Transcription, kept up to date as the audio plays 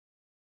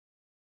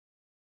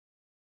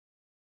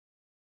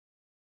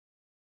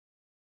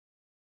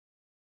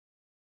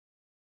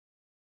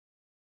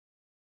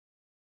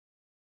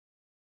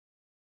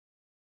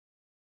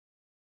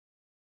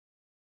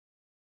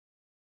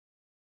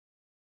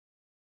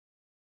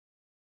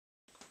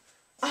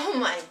Oh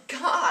my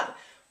god,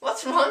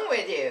 what's wrong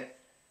with you?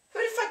 Who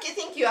the fuck you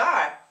think you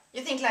are?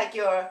 You think like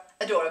you're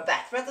Adora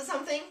BatBrat or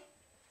something?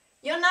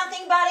 You're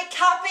nothing but a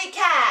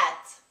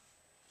copycat!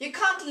 You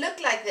can't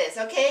look like this,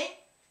 okay?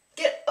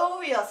 Get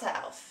over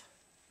yourself.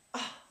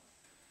 Oh.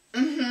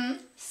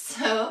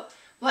 So,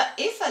 what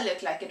if I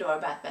look like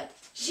Adora BatBrat?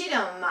 She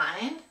don't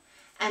mind.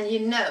 And you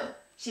know,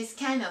 she's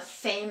kind of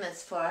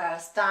famous for her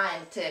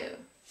style too.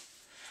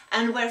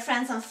 And we're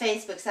friends on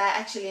Facebook, so I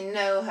actually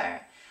know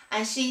her.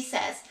 And she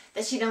says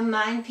that she don't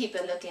mind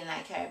people looking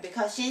like her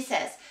because she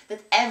says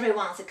that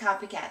everyone's a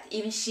copycat,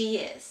 even she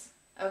is.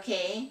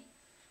 Okay?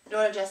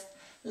 Adora just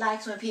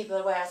likes when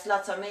people wear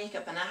lots of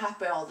makeup and are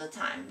happy all the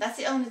time. That's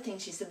the only thing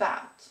she's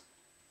about.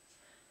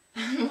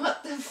 And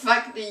what the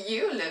fuck do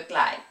you look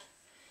like?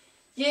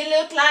 You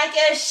look like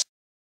a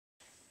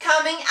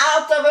coming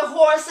out of a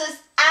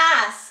horse's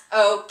ass,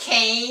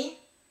 okay?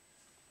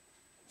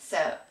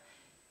 So,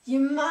 you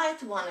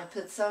might want to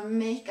put some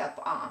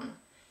makeup on.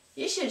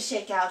 You should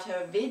check out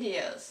her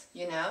videos,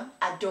 you know,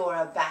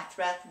 Adora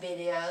BatBrat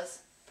videos.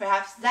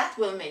 Perhaps that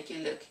will make you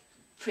look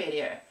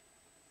prettier,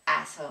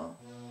 asshole.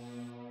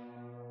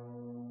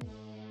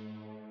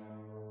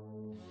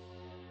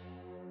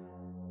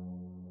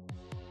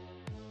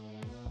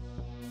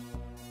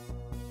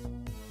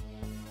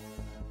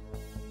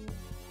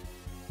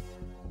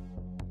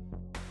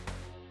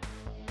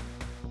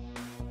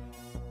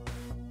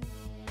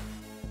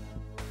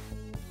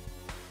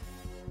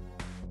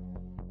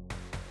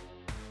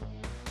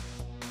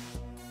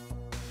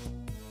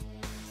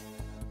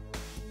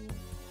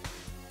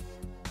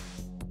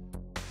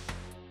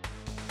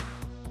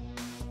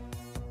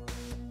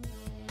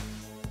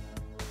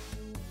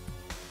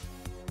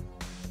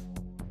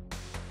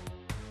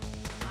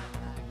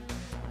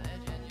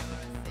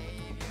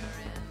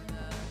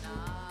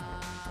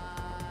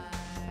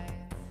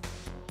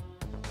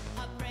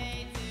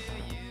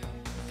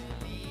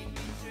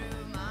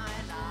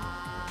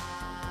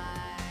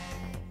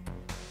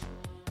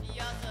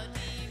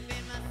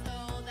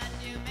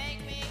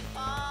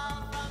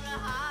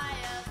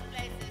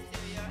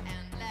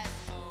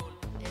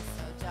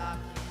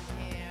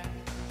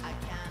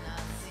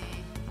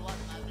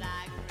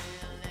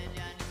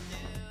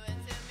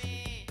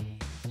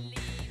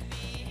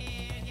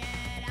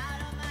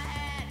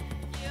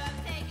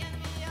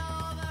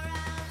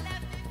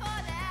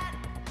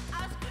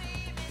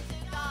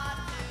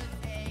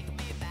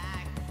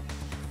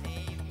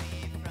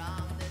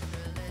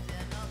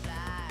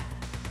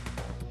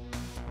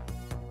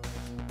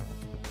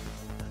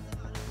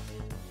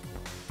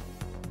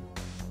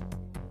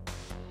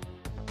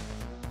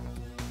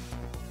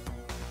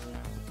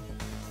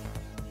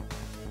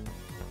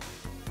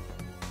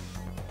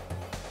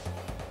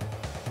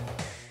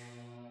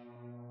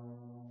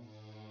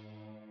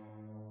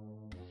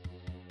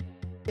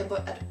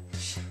 But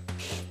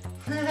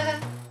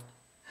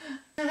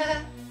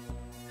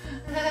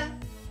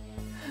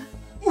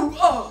ooh,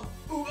 oh,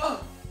 ooh,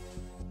 oh.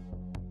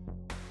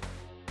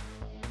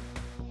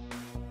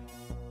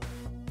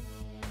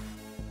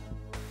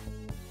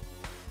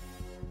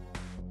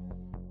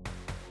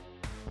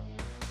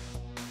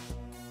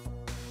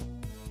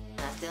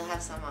 I still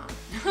have some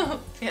on.